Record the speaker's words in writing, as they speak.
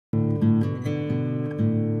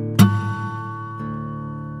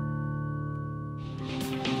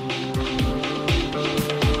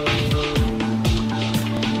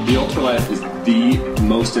Ultralight is the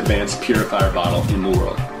most advanced purifier bottle in the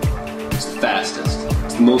world. It's the fastest,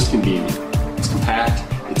 it's the most convenient, it's compact,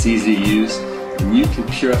 it's easy to use, and you can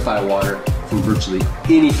purify water from virtually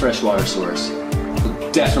any freshwater source.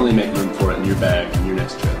 You'll definitely make room for it in your bag on your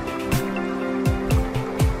next trip.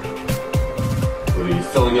 Whether you're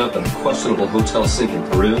filling up at a questionable hotel sink in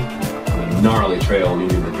Peru, on a gnarly trail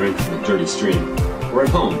needing a drink from a dirty stream, or at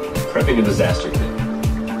home, prepping a disaster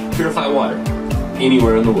kit, purify water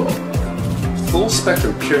anywhere in the world. Full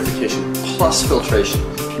spectrum purification plus filtration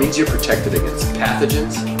means you're protected against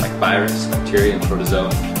pathogens like virus, bacteria, and protozoa,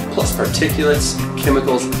 plus particulates,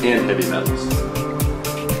 chemicals, and heavy metals.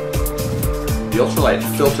 The Ultralight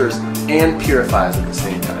filters and purifies at the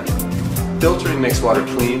same time. Filtering makes water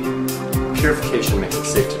clean, purification makes it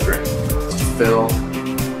safe to drink. So fill,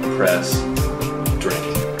 press, drink.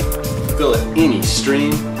 Fill at any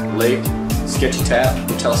stream, lake, sketchy tap,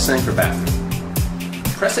 hotel sink, or bathroom.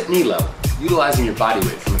 Press at knee level, utilizing your body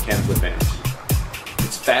weight for mechanical advantage.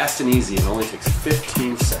 It's fast and easy and only takes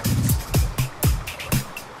 15 seconds.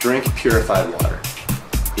 Drink purified water,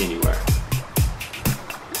 anywhere.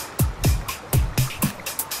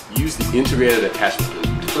 Use the integrated attachment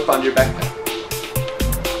loop to clip onto your backpack.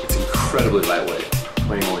 It's incredibly lightweight,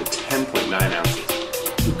 weighing only 10.9 ounces.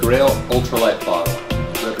 The Grail Ultralight bottle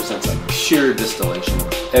represents a pure distillation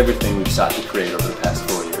of everything we've sought to create over the past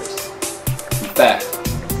 4 years. In fact,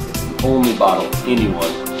 it's the only bottle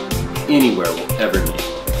anyone, anywhere will ever need.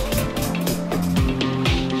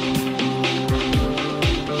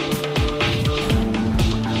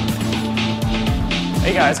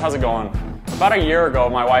 Hey guys, how's it going? About a year ago,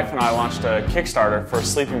 my wife and I launched a Kickstarter for a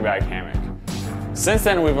sleeping bag hammock. Since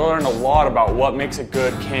then, we've learned a lot about what makes a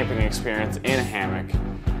good camping experience in a hammock,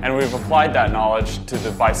 and we've applied that knowledge to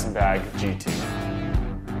the Bison Bag G2.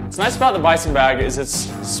 What's nice about the Bison Bag is it's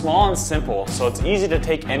small and simple, so it's easy to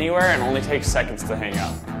take anywhere and only takes seconds to hang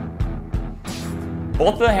up.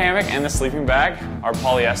 Both the hammock and the sleeping bag are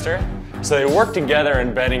polyester, so they work together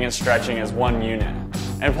in bending and stretching as one unit.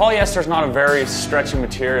 And polyester is not a very stretchy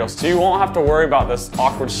material, so you won't have to worry about this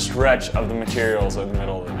awkward stretch of the materials in the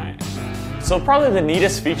middle of the night. So probably the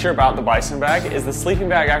neatest feature about the Bison Bag is the sleeping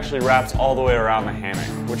bag actually wraps all the way around the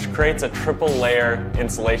hammock, which creates a triple layer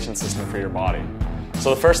insulation system for your body. So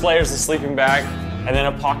the first layer is the sleeping bag, and then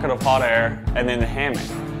a pocket of hot air, and then the hammock,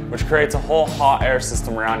 which creates a whole hot air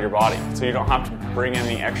system around your body. So you don't have to bring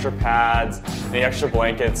any extra pads, any extra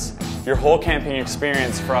blankets. Your whole camping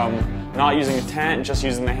experience, from not using a tent, just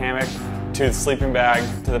using the hammock, to the sleeping bag,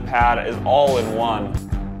 to the pad, is all in one.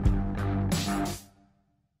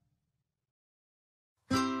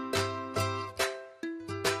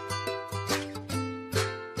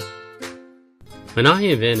 When I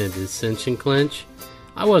invented the Ascension Clinch,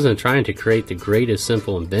 I wasn't trying to create the greatest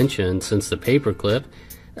simple invention since the paperclip.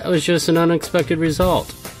 That was just an unexpected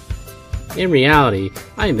result. In reality,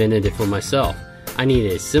 I invented it for myself. I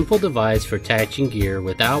needed a simple device for attaching gear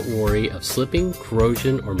without worry of slipping,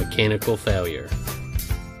 corrosion, or mechanical failure.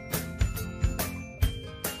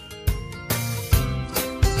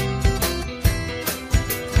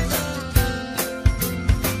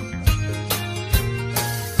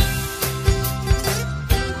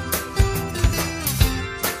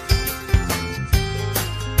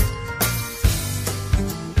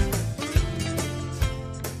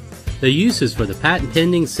 The uses for the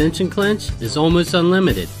patent-pending Ascension Clinch is almost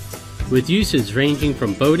unlimited, with uses ranging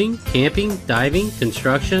from boating, camping, diving,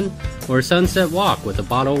 construction, or a sunset walk with a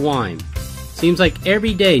bottle of wine. Seems like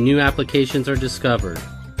every day new applications are discovered.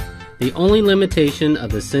 The only limitation of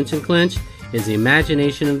the Ascension Clinch is the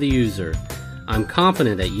imagination of the user. I'm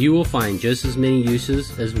confident that you will find just as many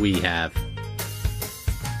uses as we have.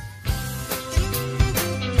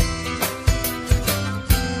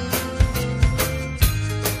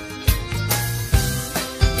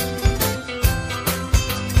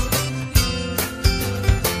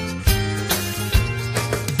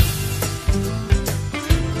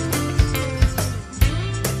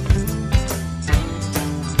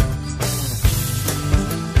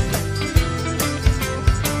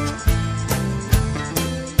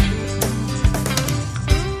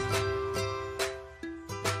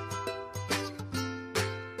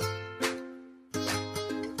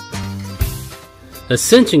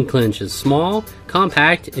 Ascension Clinch is small,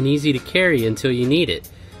 compact, and easy to carry until you need it.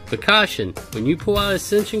 But caution, when you pull out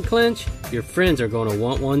Ascension Clinch, your friends are going to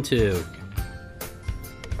want one too.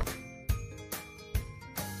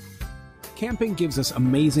 Camping gives us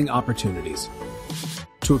amazing opportunities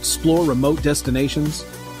to explore remote destinations,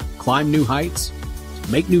 climb new heights,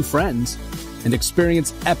 make new friends, and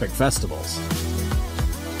experience epic festivals.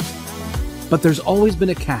 But there's always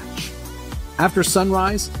been a catch. After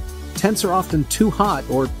sunrise, tents are often too hot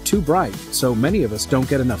or too bright, so many of us don't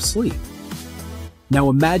get enough sleep. Now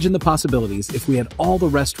imagine the possibilities if we had all the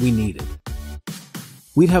rest we needed.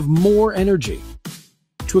 We'd have more energy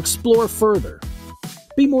to explore further,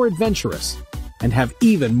 be more adventurous, and have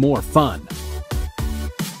even more fun.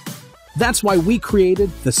 That's why we created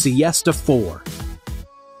the Siesta 4,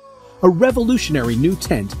 a revolutionary new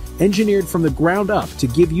tent engineered from the ground up to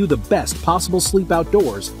give you the best possible sleep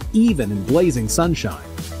outdoors, even in blazing sunshine.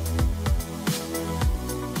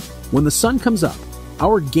 When the sun comes up,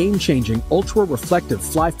 our game-changing ultra-reflective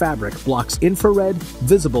fly fabric blocks infrared,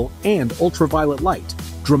 visible, and ultraviolet light,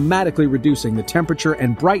 dramatically reducing the temperature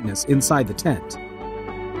and brightness inside the tent.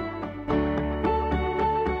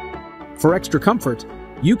 For extra comfort,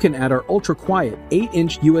 you can add our ultra-quiet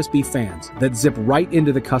 8-inch USB fans that zip right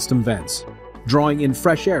into the custom vents, drawing in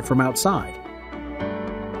fresh air from outside.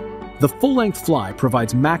 The full-length fly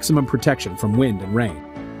provides maximum protection from wind and rain,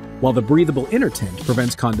 while the breathable inner tent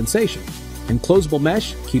prevents condensation, and closable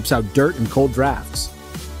mesh keeps out dirt and cold drafts.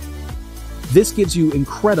 This gives you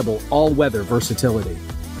incredible all-weather versatility.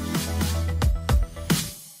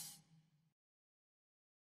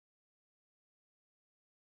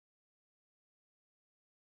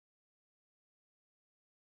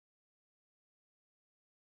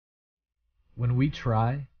 When we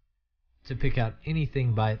try to pick out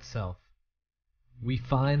anything by itself, we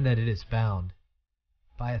find that it is bound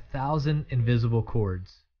by 1,000 invisible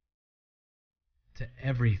cords to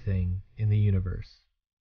everything in the universe.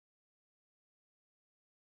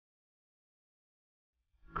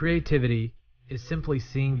 Creativity is simply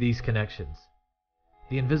seeing these connections,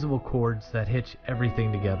 the invisible cords that hitch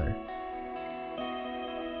everything together.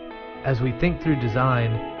 As we think through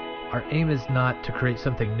design, our aim is not to create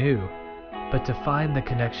something new, but to find the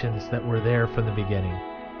connections that were there from the beginning.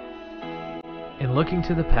 In looking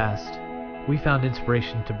to the past, we found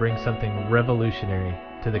inspiration to bring something revolutionary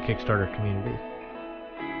to the Kickstarter community.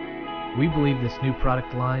 We believe this new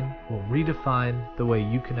product line will redefine the way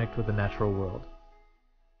you connect with the natural world.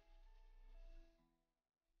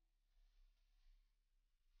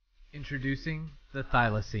 Introducing the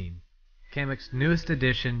Thylacine, Kamek's newest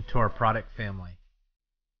addition to our product family.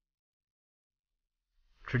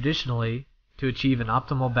 Traditionally, to achieve an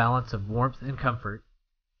optimal balance of warmth and comfort,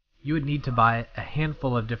 you would need to buy a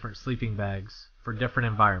handful of different sleeping bags for different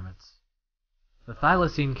environments. The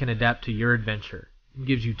Thylacine can adapt to your adventure and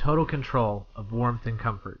gives you total control of warmth and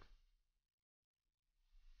comfort.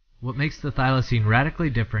 What makes the Thylacine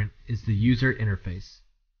radically different is the user interface.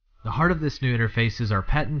 The heart of this new interface is our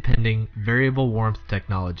patent-pending variable warmth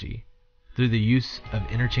technology through the use of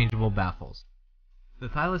interchangeable baffles. The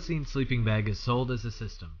Thylacine sleeping bag is sold as a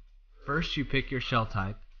system. First you pick your shell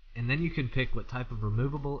type, and then you can pick what type of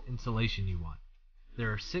removable insulation you want.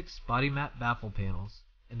 There are 6 body mat baffle panels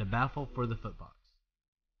and a baffle for the footbox.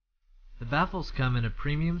 The baffles come in a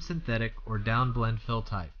premium synthetic or down blend fill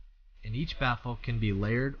type, and each baffle can be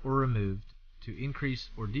layered or removed to increase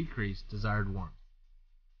or decrease desired warmth.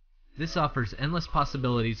 This offers endless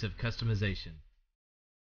possibilities of customization.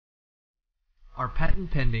 Our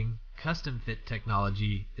patent-pending custom fit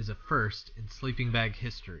technology is a first in sleeping bag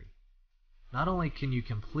history. Not only can you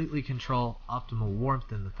completely control optimal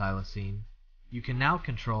warmth in the Thylacine, you can now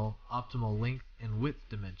control optimal length and width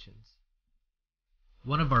dimensions.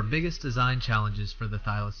 One of our biggest design challenges for the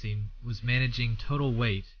Thylacine was managing total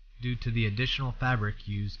weight due to the additional fabric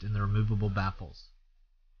used in the removable baffles.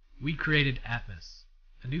 We created Atmos,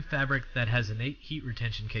 a new fabric that has innate heat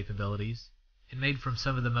retention capabilities and made from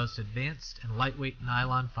some of the most advanced and lightweight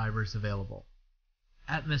nylon fibers available.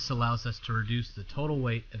 Atmos allows us to reduce the total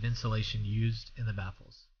weight of insulation used in the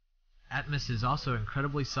baffles. Atmos is also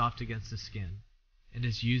incredibly soft against the skin and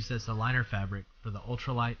is used as the liner fabric for the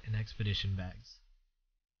ultralight and expedition bags.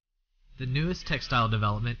 The newest textile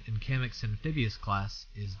development in Kamek's amphibious class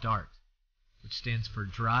is DART, which stands for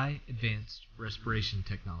Dry Advanced Respiration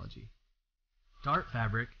Technology. DART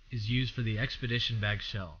fabric is used for the expedition bag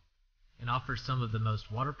shell and offers some of the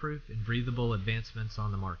most waterproof and breathable advancements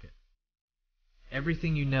on the market.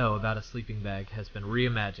 Everything you know about a sleeping bag has been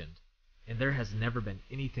reimagined, and there has never been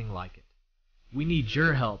anything like it. We need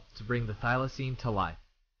your help to bring the Thylacine to life.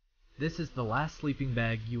 This is the last sleeping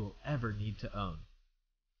bag you will ever need to own.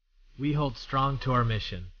 We hold strong to our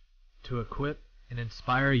mission, to equip and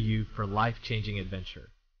inspire you for life-changing adventure.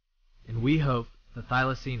 And we hope the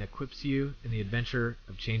Thylacine equips you in the adventure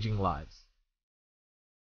of changing lives.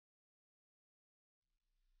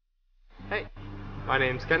 Hey, my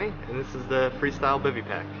name's Kenny, and this is the Freestyle Bivy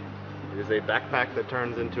Pack. It is a backpack that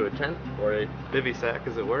turns into a tent, or a bivy sack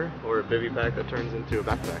as it were, or a bivy pack that turns into a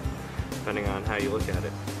backpack, depending on how you look at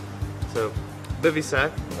it. So, bivy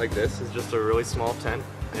sack, like this, is just a really small tent,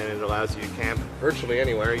 and it allows you to camp virtually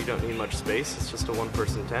anywhere. You don't need much space. It's just a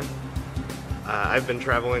one-person tent. I've been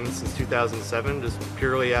traveling since 2007, just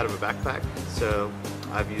purely out of a backpack, so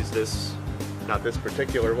I've used this, not this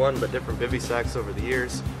particular one, but different bivy sacks over the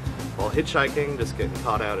years, while hitchhiking, just getting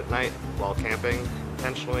caught out at night, while camping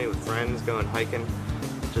intentionally with friends, going hiking.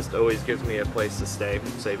 Just always gives me a place to stay,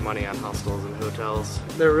 save money on hostels and hotels.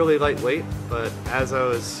 They're really lightweight, but as I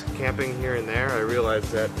was camping here and there, I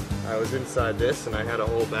realized that I was inside this and I had a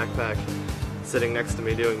whole backpack sitting next to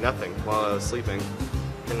me doing nothing while I was sleeping.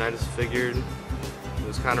 And I just figured it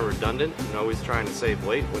was kind of redundant and always trying to save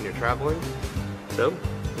weight when you're traveling, so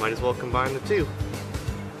might as well combine the two.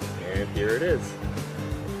 And here it is.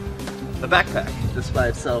 The backpack, just by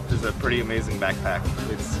itself, is a pretty amazing backpack.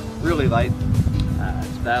 It's really light.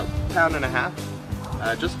 It's about £1.50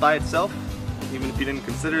 pounds. Just by itself, even if you didn't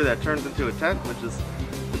consider that it turns into a tent, which is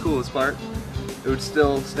the coolest part, it would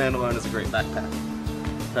still stand alone as a great backpack.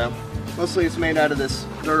 So, mostly it's made out of this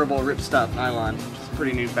durable ripstop nylon, which is a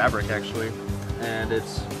pretty new fabric actually, and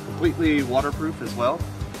it's completely waterproof as well,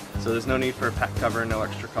 so there's no need for a pack cover, no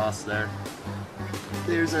extra cost there.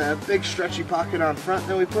 There's a big stretchy pocket on front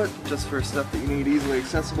that we put, just for stuff that you need easily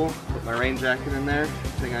accessible. Put my rain jacket in there,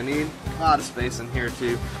 everything I need. A lot of space in here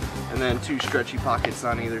too. And then 2 stretchy pockets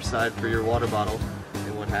on either side for your water bottle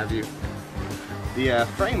and what have you. The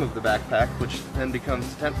frame of the backpack, which then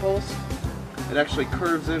becomes tent poles, it actually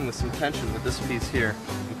curves in with some tension with this piece here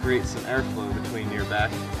and creates some airflow between your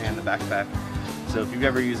back and the backpack. So if you've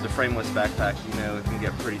ever used a frameless backpack, you know it can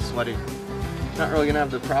get pretty sweaty. Not really going to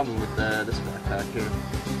have the problem with this backpack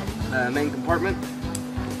here. Main compartment,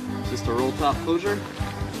 just a roll top closure,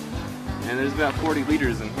 and there's about 40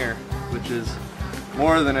 liters in here, which is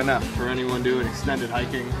more than enough for anyone doing extended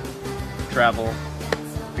hiking, travel.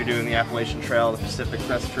 If you're doing the Appalachian Trail, the Pacific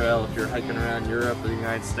Crest Trail, if you're hiking around Europe or the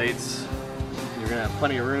United States, you're going to have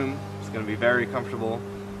plenty of room. It's going to be very comfortable,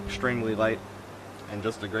 extremely light, and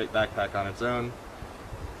just a great backpack on its own.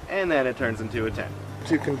 And then it turns into a tent.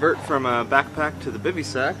 To convert from a backpack to the bivy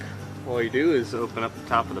sack, all you do is open up the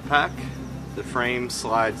top of the pack. The frame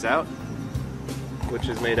slides out, which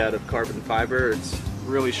is made out of carbon fiber. It's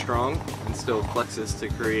really strong and still flexes to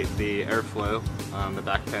create the airflow on the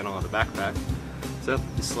back panel of the backpack. So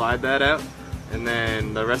you slide that out, and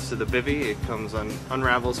then the rest of the bivy, it comes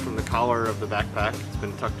unravels from the collar of the backpack. It's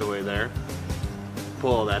been tucked away there.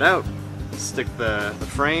 Pull all that out, stick the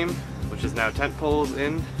frame, which is now tent poles,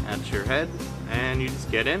 in at your head, and you just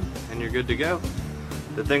get in and you're good to go.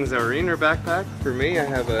 The things that are in your backpack, for me, I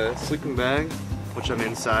have a sleeping bag, which I'm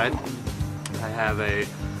inside. I have a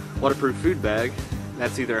waterproof food bag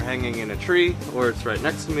that's either hanging in a tree or it's right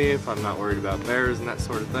next to me if I'm not worried about bears and that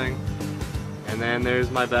sort of thing. And then there's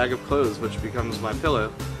my bag of clothes, which becomes my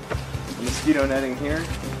pillow. The mosquito netting here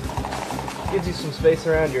gives you some space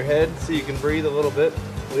around your head so you can breathe a little bit.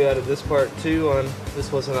 We added this part too this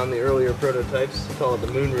wasn't on the earlier prototypes. We call it the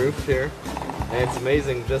moon roof here. And it's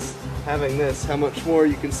amazing just having this, how much more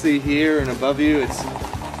you can see here and above you. It's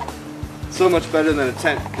so much better than a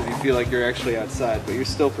tent because you feel like you're actually outside, but you're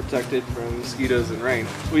still protected from mosquitoes and rain.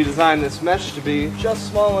 We designed this mesh to be just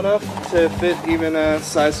small enough to fit even a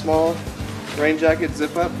size small rain jacket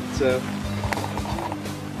zip up. So,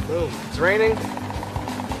 boom, it's raining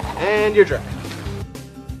and you're dry.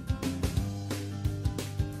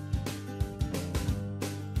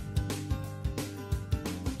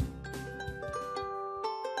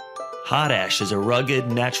 Hot ash is a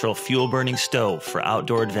rugged, natural fuel-burning stove for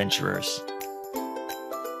outdoor adventurers.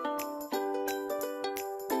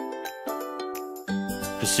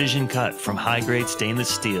 Precision cut from high-grade stainless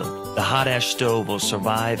steel, the hot ash stove will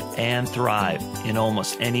survive and thrive in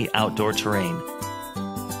almost any outdoor terrain.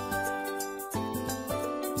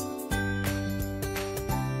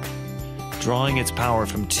 Drawing its power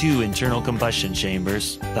from 2 internal combustion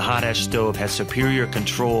chambers, the hot ash stove has superior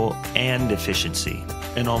control and efficiency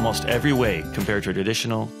in almost every way compared to a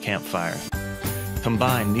traditional campfire.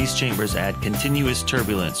 Combined, these chambers add continuous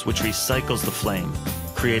turbulence which recycles the flame,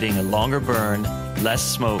 creating a longer burn, less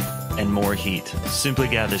smoke, and more heat. Simply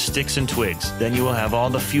gather sticks and twigs, then you will have all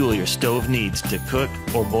the fuel your stove needs to cook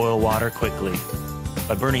or boil water quickly.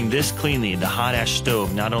 By burning this cleanly, the hot ash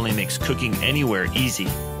stove not only makes cooking anywhere easy,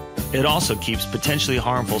 it also keeps potentially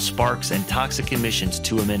harmful sparks and toxic emissions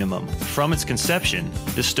to a minimum. From its conception,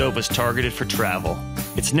 the stove was targeted for travel.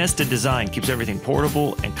 Its nested design keeps everything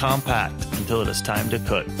portable and compact until it is time to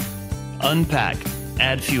cook. Unpack,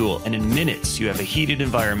 add fuel, and in minutes you have a heated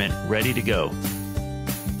environment ready to go.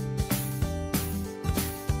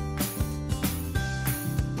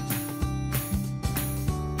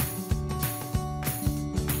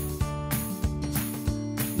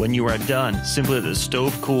 When you are done, simply let the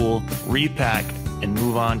stove cool, repack, and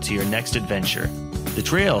move on to your next adventure. The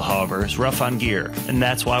trail, however, is rough on gear, and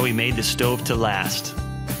that's why we made the stove to last.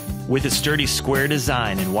 With its sturdy square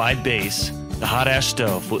design and wide base, the hot ash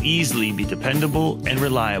stove will easily be dependable and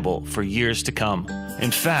reliable for years to come. In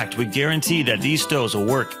fact, we guarantee that these stoves will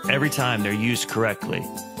work every time they're used correctly.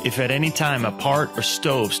 If at any time a part or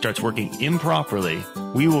stove starts working improperly,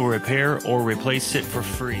 we will repair or replace it for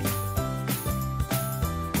free.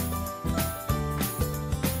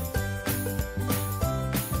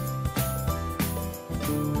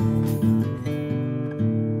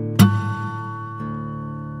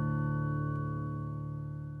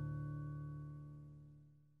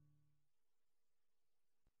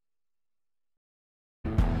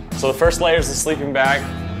 So the first layer is the sleeping bag,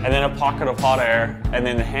 and then a pocket of hot air, and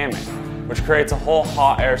then the hammock, which creates a whole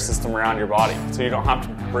hot air system around your body. So you don't have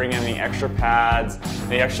to bring any extra pads,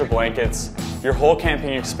 any extra blankets. Your whole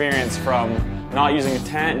camping experience, from not using a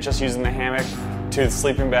tent, just using the hammock, to the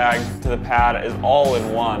sleeping bag, to the pad, is all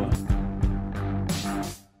in one.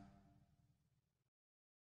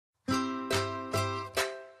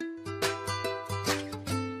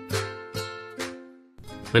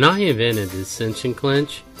 When I invented the Ascension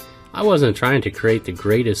Clinch, I wasn't trying to create the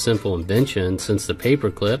greatest simple invention since the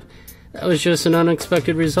paperclip. That was just an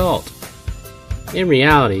unexpected result. In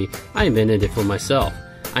reality, I invented it for myself.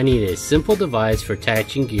 I needed a simple device for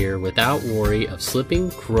attaching gear without worry of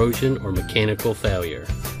slipping, corrosion, or mechanical failure.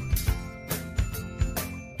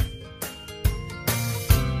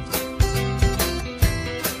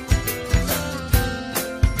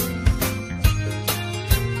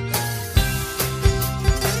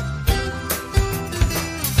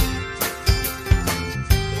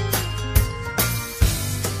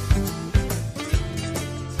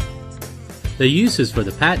 The uses for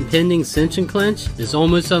the patent-pending Ascension Clinch is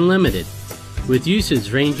almost unlimited, with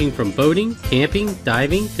uses ranging from boating, camping,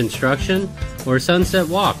 diving, construction, or a sunset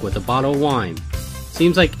walk with a bottle of wine.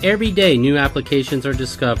 Seems like every day new applications are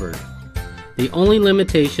discovered. The only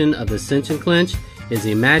limitation of the Ascension Clinch is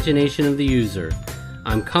the imagination of the user.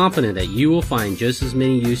 I'm confident that you will find just as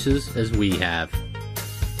many uses as we have.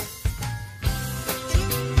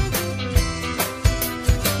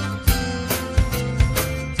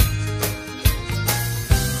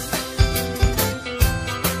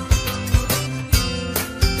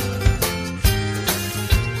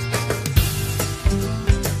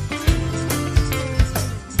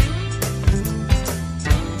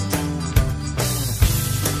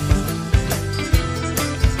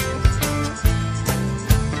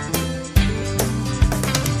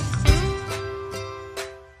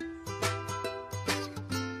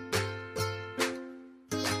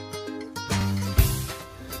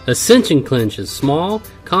 Ascension Clinch is small,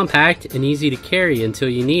 compact, and easy to carry until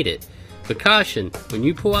you need it. But caution, when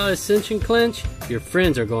you pull out Ascension Clinch, your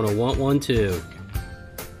friends are going to want one too.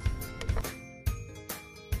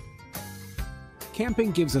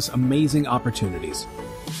 Camping gives us amazing opportunities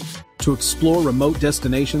to explore remote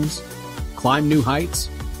destinations, climb new heights,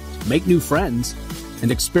 make new friends,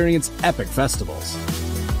 and experience epic festivals.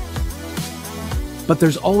 But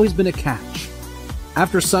there's always been a catch.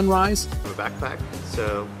 After sunrise, I'm a backpack,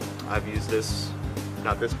 so I've used this,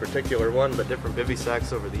 not this particular one, but different bivy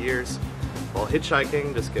sacks over the years. While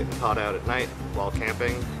hitchhiking, just getting caught out at night, while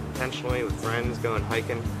camping, intentionally with friends, going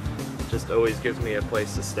hiking. Just always gives me a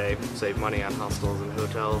place to stay, save money on hostels and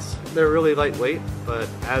hotels. They're really lightweight, but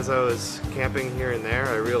as I was camping here and there,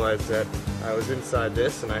 I realized that I was inside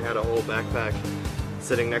this and I had a whole backpack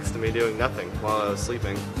sitting next to me doing nothing while I was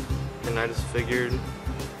sleeping. And I just figured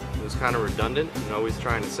it was kind of redundant and always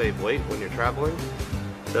trying to save weight when you're traveling.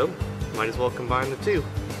 So, might as well combine the two.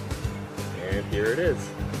 And here it is.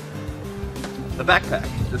 The backpack,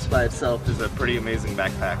 just by itself, is a pretty amazing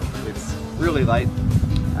backpack. It's really light.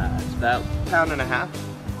 It's about a pound and a half.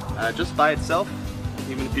 Just by itself,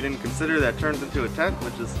 even if you didn't consider that turns into a tent,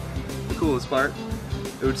 which is the coolest part,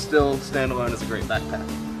 it would still stand alone as a great backpack.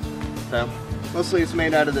 So, mostly it's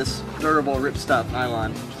made out of this durable ripstop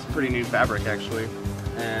nylon, which is a pretty new fabric actually.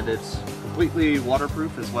 And it's completely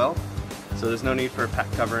waterproof as well, so there's no need for a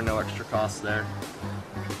pack cover, no extra cost there.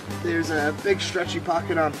 There's a big stretchy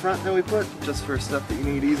pocket on front that we put, just for stuff that you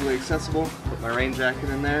need easily accessible. Put my rain jacket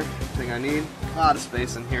in there, everything I need. A lot of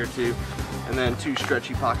space in here too. And then two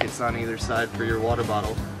stretchy pockets on either side for your water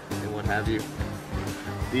bottle and what have you.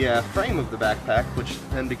 The frame of the backpack, which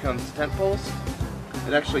then becomes tent poles,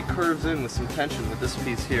 it actually curves in with some tension with this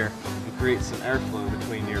piece here and creates some airflow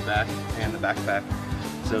between your back and the backpack.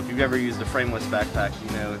 So if you've ever used a frameless backpack, you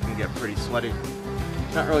know it can get pretty sweaty.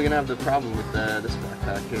 Not really going to have the problem with this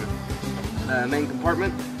backpack here. Main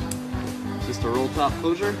compartment, just a roll top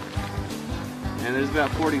closure. And there's about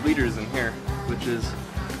 40 liters in here, which is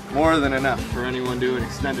more than enough for anyone doing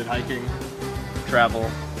extended hiking,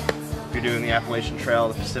 travel. If you're doing the Appalachian Trail,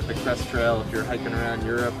 the Pacific Crest Trail, if you're hiking around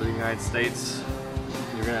Europe or the United States,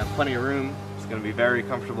 you're gonna have plenty of room. It's gonna be very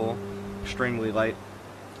comfortable, extremely light,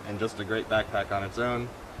 and just a great backpack on its own.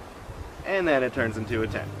 And then it turns into a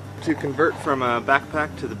tent. To convert from a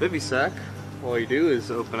backpack to the bivy sack, all you do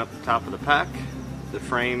is open up the top of the pack. The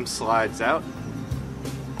frame slides out,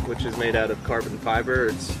 which is made out of carbon fiber.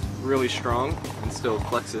 It's really strong and still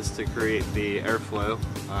flexes to create the airflow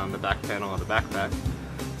on the back panel of the backpack.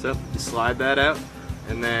 So you slide that out,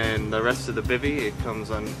 and then the rest of the bivy, it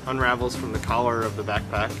comes unravels from the collar of the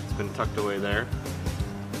backpack. It's been tucked away there.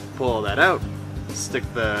 Pull all that out, stick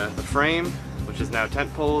the frame, which is now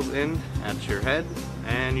tent poles, in at your head,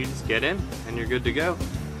 and you just get in and you're good to go.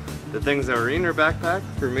 The things that are in your backpack,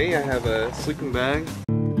 for me, I have a sleeping bag.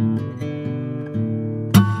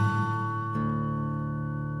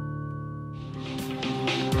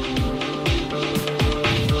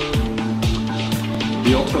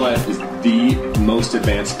 The Ultralight is the most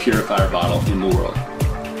advanced purifier bottle in the world.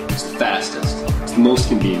 It's the fastest, it's the most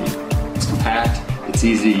convenient, it's compact, it's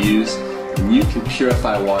easy to use, and you can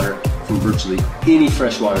purify water from virtually any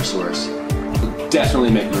freshwater source. You'll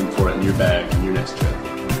definitely make room for it in your bag on your next trip.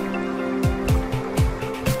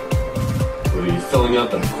 Whether you're filling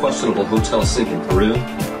up at a questionable hotel sink in Peru,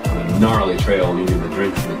 on a gnarly trail needing the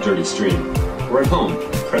drink from a dirty stream, or at home,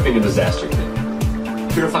 prepping a disaster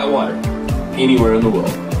kit, purify water anywhere in the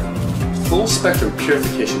world. Full spectrum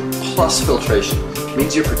purification plus filtration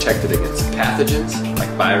means you're protected against pathogens like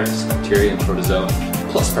virus, bacteria, and protozoa,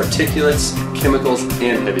 plus particulates, chemicals,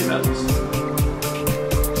 and heavy metals.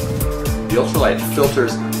 The Ultralight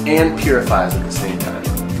filters and purifies at the same time.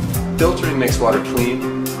 Filtering makes water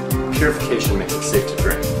clean, purification makes it safe to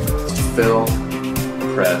drink. Fill,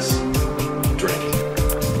 press, drink.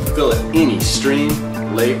 Fill at any stream,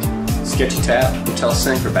 lake, sketchy tap, hotel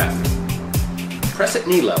sink, or bathroom. Press at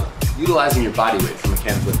knee level, utilizing your body weight for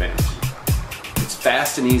mechanical advantage. It's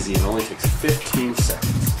fast and easy and only takes 15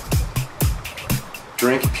 seconds.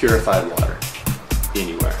 Drink purified water,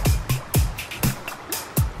 anywhere.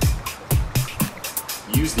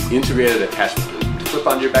 Use the integrated attachment loop to clip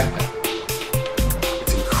onto your backpack.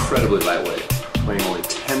 It's incredibly lightweight, weighing only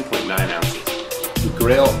 10.9 ounces. The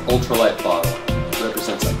Grail Ultralight bottle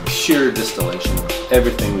represents a pure distillation of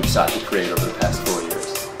everything we've sought to create over the past 4 years.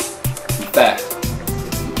 In fact,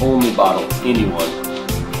 it's the only bottle anyone,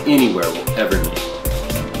 anywhere will ever need.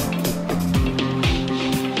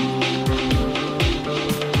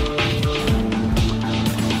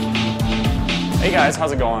 Hey guys,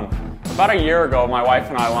 how's it going? About a year ago, my wife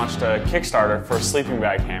and I launched a Kickstarter for a sleeping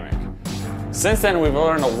bag hammock. Since then, we've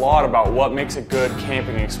learned a lot about what makes a good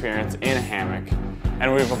camping experience in a hammock,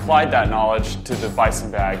 and we've applied that knowledge to the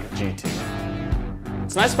Bison Bag G2.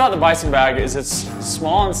 What's nice about the Bison Bag is it's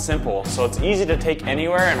small and simple, so it's easy to take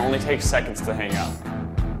anywhere and only takes seconds to hang up.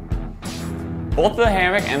 Both the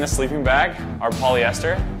hammock and the sleeping bag are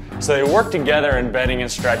polyester, so they work together in bending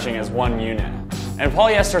and stretching as one unit. And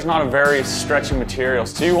polyester is not a very stretchy material,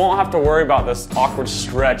 so you won't have to worry about this awkward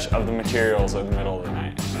stretch of the materials in the middle of the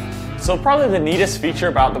night. So probably the neatest feature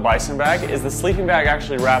about the Bison Bag is the sleeping bag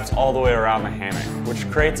actually wraps all the way around the hammock, which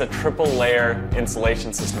creates a triple layer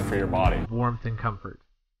insulation system for your body. Warmth and comfort.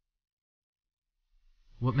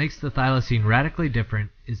 What makes the Thylacine radically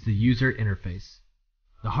different is the user interface.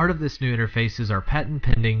 The heart of this new interface is our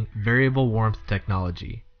patent-pending variable warmth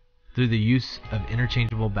technology through the use of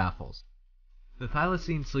interchangeable baffles. The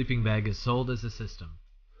Thylacine sleeping bag is sold as a system.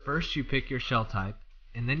 First you pick your shell type,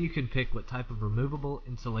 and then you can pick what type of removable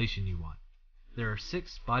insulation you want. There are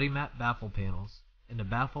 6 body mat baffle panels and a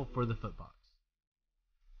baffle for the footbox.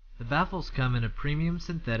 The baffles come in a premium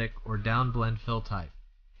synthetic or down blend fill type,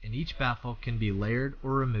 and each baffle can be layered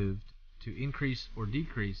or removed to increase or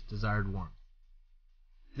decrease desired warmth.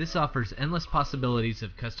 This offers endless possibilities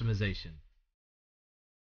of customization.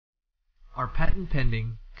 Our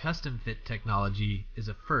patent-pending custom fit technology is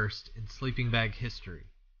a first in sleeping bag history.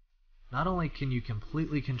 Not only can you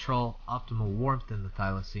completely control optimal warmth in the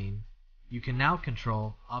Thylacine, you can now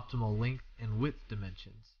control optimal length and width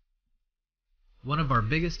dimensions. One of our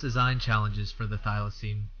biggest design challenges for the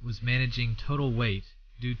Thylacine was managing total weight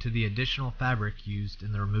due to the additional fabric used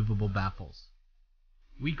in the removable baffles.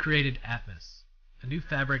 We created Atmos, a new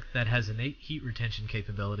fabric that has innate heat retention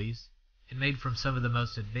capabilities and made from some of the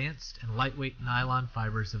most advanced and lightweight nylon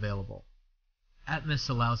fibers available. Atmos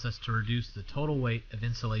allows us to reduce the total weight of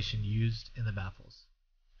insulation used in the baffles.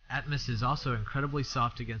 Atmos is also incredibly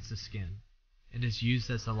soft against the skin and is used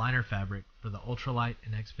as the liner fabric for the ultralight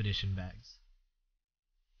and expedition bags.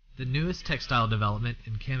 The newest textile development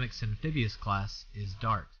in Camex's amphibious class is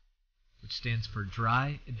DART, which stands for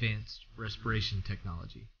Dry Advanced Respiration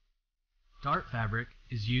Technology. DART fabric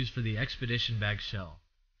is used for the expedition bag shell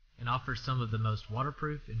and offers some of the most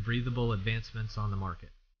waterproof and breathable advancements on the market.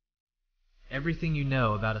 Everything you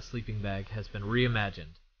know about a sleeping bag has been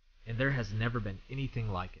reimagined, and there has never been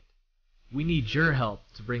anything like it. We need your help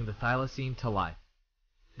to bring the thylacine to life.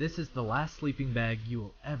 This is the last sleeping bag you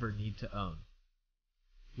will ever need to own.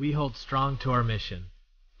 We hold strong to our mission,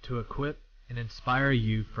 to equip and inspire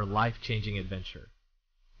you for life-changing adventure.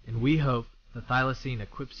 And we hope the thylacine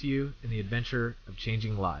equips you in the adventure of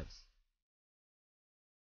changing lives.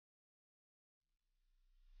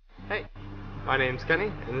 Hey, my name's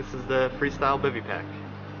Kenny, and this is the Freestyle Bivy Pack.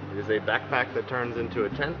 It is a backpack that turns into a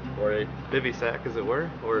tent, or a bivy sack as it were,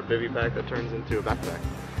 or a bivy pack that turns into a backpack,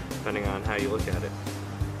 depending on how you look at it.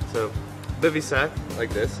 So, bivy sack,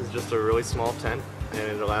 like this, is just a really small tent, and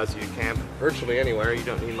it allows you to camp virtually anywhere. You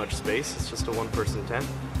don't need much space. It's just a one-person tent.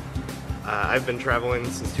 I've been traveling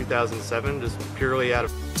since 2007, just purely out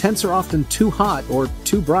of... Tents are often too hot or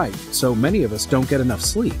too bright, so many of us don't get enough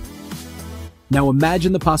sleep. Now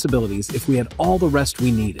imagine the possibilities if we had all the rest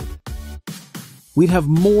we needed. We'd have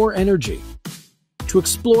more energy to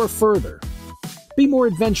explore further, be more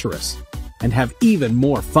adventurous, and have even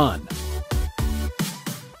more fun.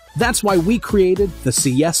 That's why we created the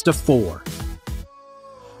Siesta 4.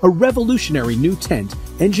 A revolutionary new tent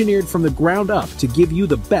engineered from the ground up to give you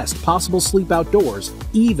the best possible sleep outdoors,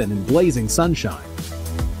 even in blazing sunshine.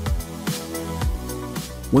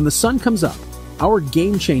 When the sun comes up, our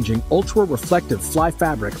game-changing ultra-reflective fly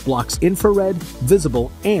fabric blocks infrared,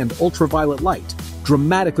 visible, and ultraviolet light,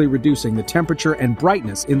 dramatically reducing the temperature and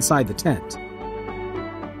brightness inside the tent.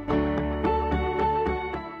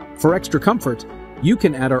 For extra comfort, you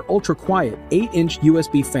can add our ultra-quiet 8-inch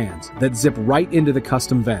USB fans that zip right into the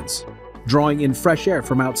custom vents, drawing in fresh air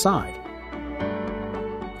from outside.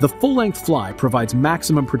 The full-length fly provides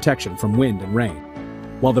maximum protection from wind and rain,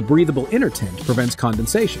 while the breathable inner tent prevents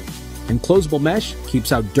condensation, and closable mesh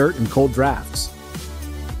keeps out dirt and cold drafts.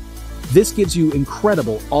 This gives you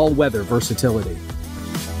incredible all-weather versatility.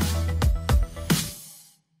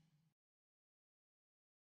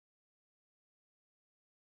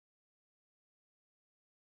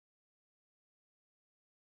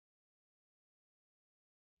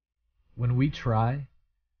 When we try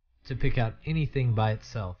to pick out anything by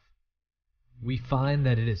itself, we find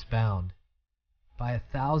that it is bound by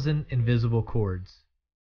 1,000 invisible cords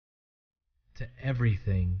to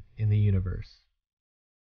everything in the universe.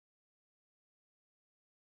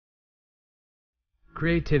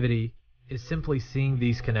 Creativity is simply seeing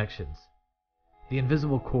these connections, the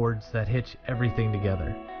invisible cords that hitch everything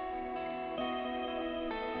together.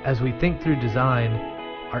 As we think through design,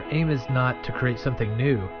 our aim is not to create something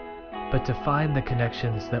new, but to find the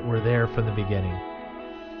connections that were there from the beginning.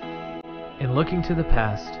 In looking to the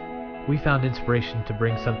past, we found inspiration to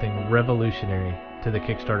bring something revolutionary to the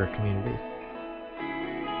Kickstarter community.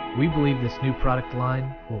 We believe this new product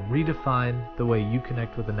line will redefine the way you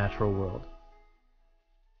connect with the natural world.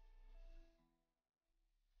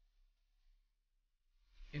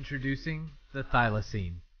 Introducing the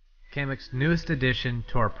Thylacine, Camex's newest addition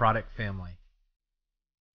to our product family.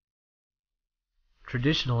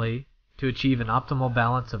 Traditionally, to achieve an optimal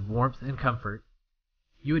balance of warmth and comfort,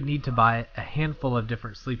 you would need to buy a handful of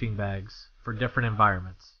different sleeping bags for different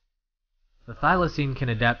environments. The Thylacine can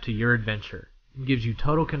adapt to your adventure and gives you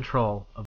total control of